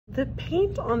The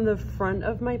paint on the front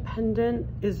of my pendant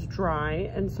is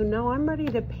dry, and so now I'm ready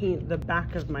to paint the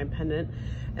back of my pendant.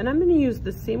 And I'm gonna use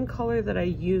the same color that I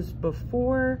used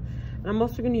before, and I'm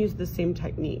also gonna use the same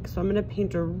technique. So I'm gonna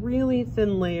paint a really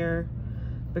thin layer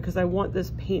because I want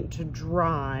this paint to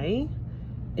dry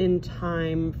in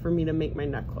time for me to make my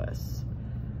necklace.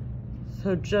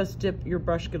 So just dip your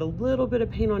brush, get a little bit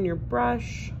of paint on your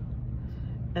brush,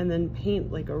 and then paint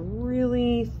like a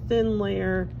really thin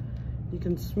layer. You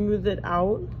can smooth it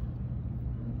out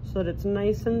so that it's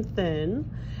nice and thin.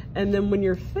 And then when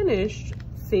you're finished,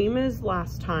 same as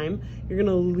last time, you're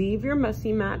gonna leave your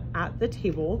messy mat at the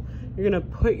table. You're gonna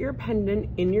put your pendant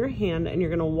in your hand and you're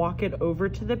gonna walk it over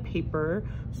to the paper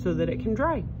so that it can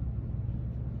dry.